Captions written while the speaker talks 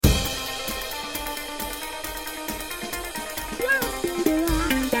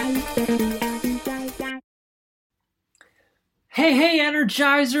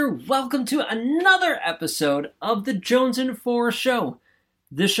Energizer! Welcome to another episode of the Jones and Four Show.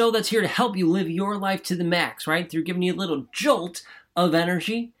 The show that's here to help you live your life to the max, right? Through giving you a little jolt of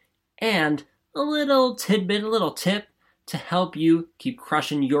energy and a little tidbit, a little tip to help you keep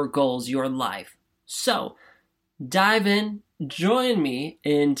crushing your goals, your life. So, dive in, join me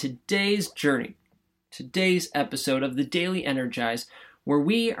in today's journey, today's episode of the Daily Energize, where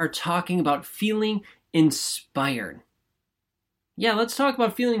we are talking about feeling inspired. Yeah, let's talk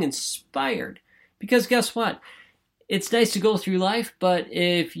about feeling inspired. Because guess what? It's nice to go through life, but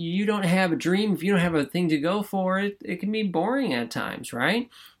if you don't have a dream, if you don't have a thing to go for, it can be boring at times, right?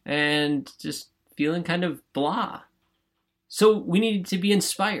 And just feeling kind of blah. So we need to be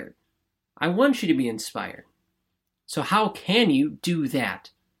inspired. I want you to be inspired. So how can you do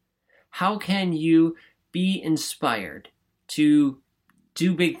that? How can you be inspired to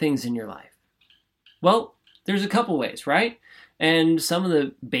do big things in your life? Well, there's a couple ways, right? And some of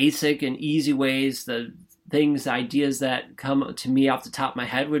the basic and easy ways, the things, the ideas that come to me off the top of my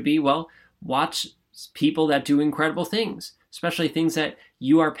head would be, well, watch people that do incredible things, especially things that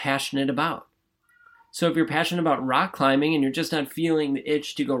you are passionate about. So if you're passionate about rock climbing and you're just not feeling the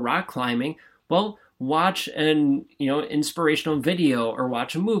itch to go rock climbing, well, watch an inspirational video or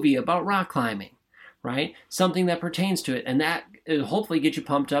watch a movie about rock climbing, right? Something that pertains to it, and that will hopefully get you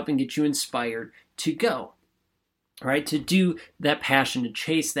pumped up and get you inspired to go. Right? To do that passion, to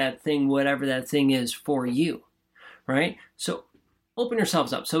chase that thing, whatever that thing is for you, right? So open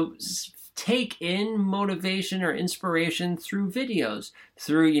yourselves up. So take in motivation or inspiration through videos,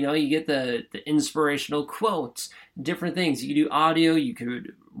 through, you get the inspirational quotes, different things. You could do audio, you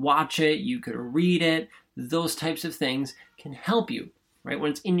could watch it, you could read it. Those types of things can help you, right?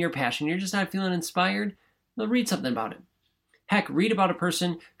 When it's in your passion, you're just not feeling inspired, well, read something about it. Heck, read about a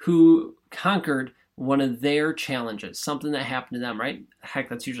person who conquered one of their challenges, something that happened to them, right? Heck,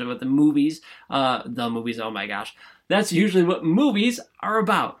 that's usually what oh my gosh. That's usually what movies are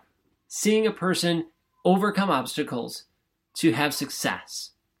about. Seeing a person overcome obstacles to have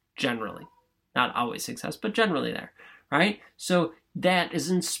success, generally. Not always success, but generally there, right? So that is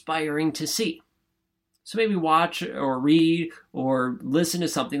inspiring to see. So maybe watch or read or listen to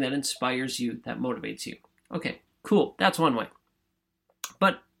something that inspires you, that motivates you. Okay, cool. That's one way.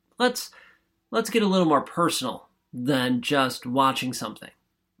 But let's get a little more personal than just watching something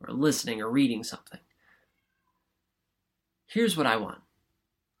or listening or reading something. Here's what I want.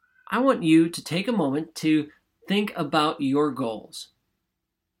 I want you to take a moment to think about your goals.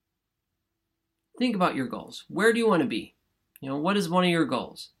 Think about your goals. Where do you want to be? What is one of your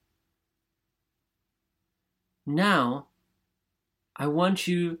goals? Now, I want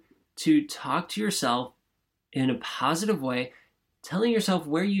you to talk to yourself in a positive way, telling yourself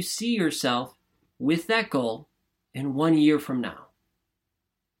where you see yourself with that goal in 1 year from now.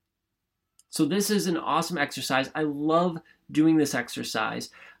 So this is an awesome exercise. I love doing this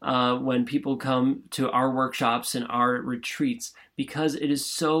exercise when people come to our workshops and our retreats because it is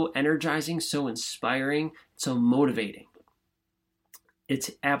so energizing, so inspiring, so motivating.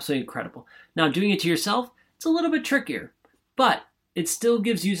 It's absolutely incredible. Now, doing it to yourself, it's a little bit trickier, but it still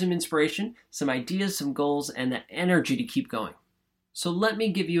gives you some inspiration, some ideas, some goals, and that energy to keep going. So let me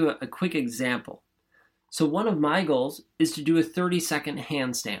give you a quick example. So one of my goals is to do a 30-second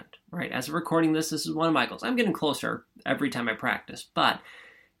handstand, right? As of recording this is one of my goals. I'm getting closer every time I practice, but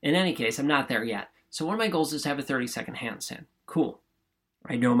in any case, I'm not there yet. So one of my goals is to have a 30-second handstand. Cool.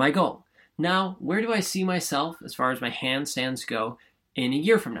 I know my goal. Now, where do I see myself as far as my handstands go in a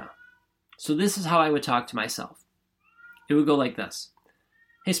year from now? So this is how I would talk to myself. It would go like this.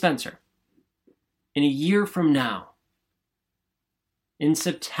 Hey, Spencer, in a year from now, in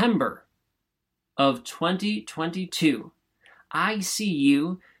September of 2022, I see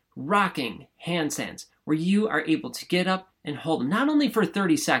you rocking handstands where you are able to get up and hold them, not only for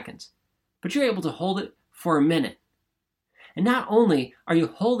 30 seconds, but you're able to hold it for a minute. And not only are you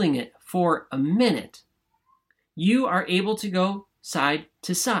holding it for a minute, you are able to go side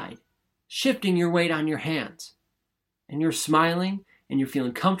to side, shifting your weight on your hands. And you're smiling, and you're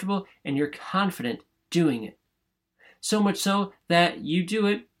feeling comfortable, and you're confident doing it. So much so that you do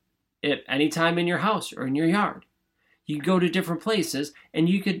it at any time in your house or in your yard. You go to different places and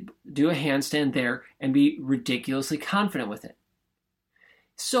you could do a handstand there and be ridiculously confident with it.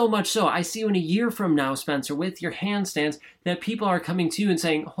 So much so, I see you in a year from now, Spencer, with your handstands that people are coming to you and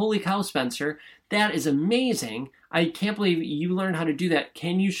saying, holy cow, Spencer, that is amazing. I can't believe you learned how to do that.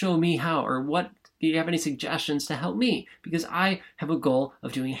 Can you show me how? Or what? Do you have any suggestions to help me? Because I have a goal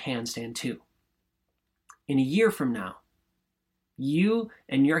of doing a handstand too. In a year from now, you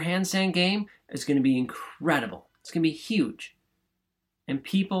and your handstand game is going to be incredible. It's going to be huge. and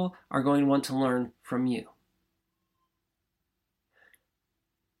people are going to want to learn from you.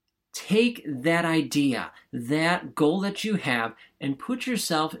 Take that idea, that goal that you have, and put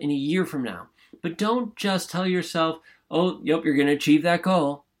yourself in a year from now. But don't just tell yourself, oh, yep, you're going to achieve that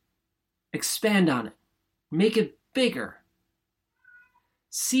goal. Expand on it. Make it bigger.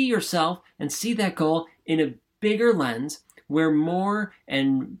 See yourself and see that goal in a bigger lens where more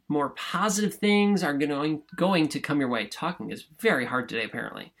and more positive things are going to come your way. Talking is very hard today,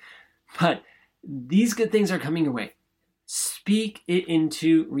 apparently. But these good things are coming your way. Speak it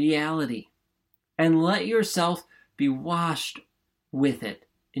into reality and let yourself be washed with it.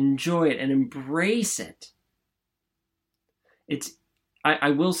 Enjoy it and embrace it.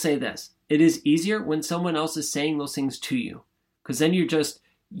 I will say this. It is easier when someone else is saying those things to you, because then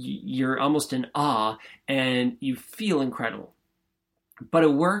you're almost in awe and you feel incredible. But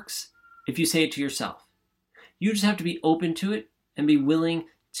it works if you say it to yourself. You just have to be open to it and be willing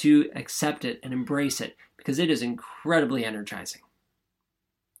to accept it and embrace it, because it is incredibly energizing.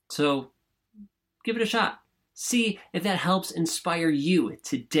 So give it a shot. See if that helps inspire you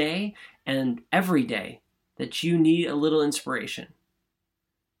today and every day that you need a little inspiration.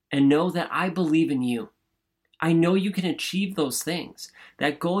 And know that I believe in you. I know you can achieve those things.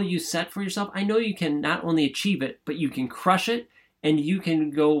 That goal you set for yourself, I know you can not only achieve it, but you can crush it and you can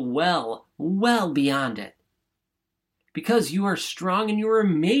go well beyond it. Because you are strong and you are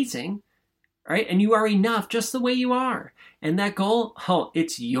amazing, right? And you are enough just the way you are. And that goal,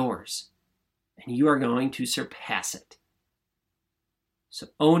 it's yours. And you are going to surpass it. So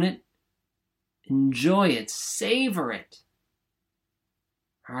own it, enjoy it, savor it.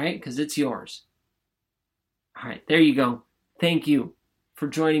 All right? Because it's yours. All right, there you go. Thank you for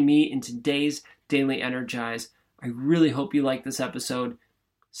joining me in today's Daily Energize. I really hope you like this episode.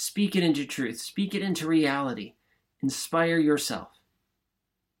 Speak it into truth. Speak it into reality. Inspire yourself.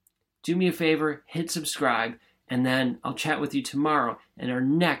 Do me a favor, hit subscribe, and then I'll chat with you tomorrow in our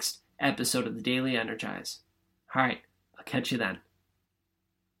next episode of the Daily Energize. All right, I'll catch you then.